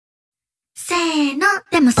せーの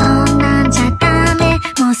でもそんなんじゃダメ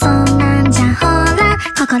もうそんなんじゃほら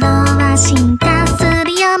心は進化す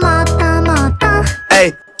るよもっともっと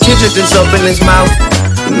Hey, Kendrick just opened his mouth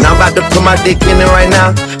and I'm about to put my dick in it right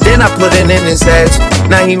now. Then I put it in his ass.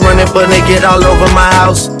 Now he running but naked all over my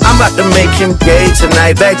house. I'm about to make him gay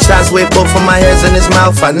tonight. Back shots with both of my hands in his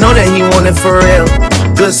mouth. I know that he want it for real.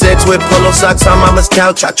 Good sex with polo socks on mama's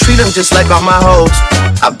couch. I treat him just like all my hoes.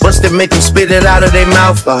 I bust it, make him spit it out of their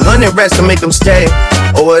mouth. 100 rats to make him stay,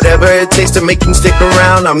 or whatever it takes to make him stick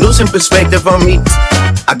around. I'm losing perspective on me.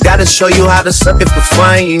 I gotta show you how to suck it for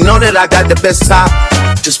fun. You know that I got the best top.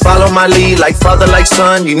 Just follow my lead like father, like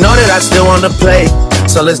son. You know that I still wanna play,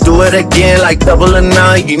 so let's do it again like double or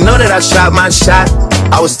none. You know that I shot my shot.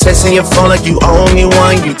 I was texting your phone like you owe me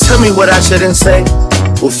one. You tell me what I shouldn't say.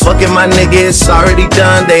 Well, fucking my nigga, it's already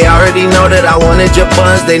done. They already know that I wanted your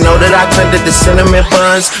buns. They know that I planted the cinnamon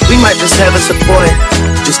buns. We might just have us a boy.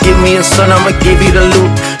 Just give me a son, I'ma give you the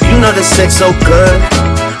loot. You know the sex so good.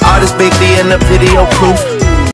 All this baby in the video proof.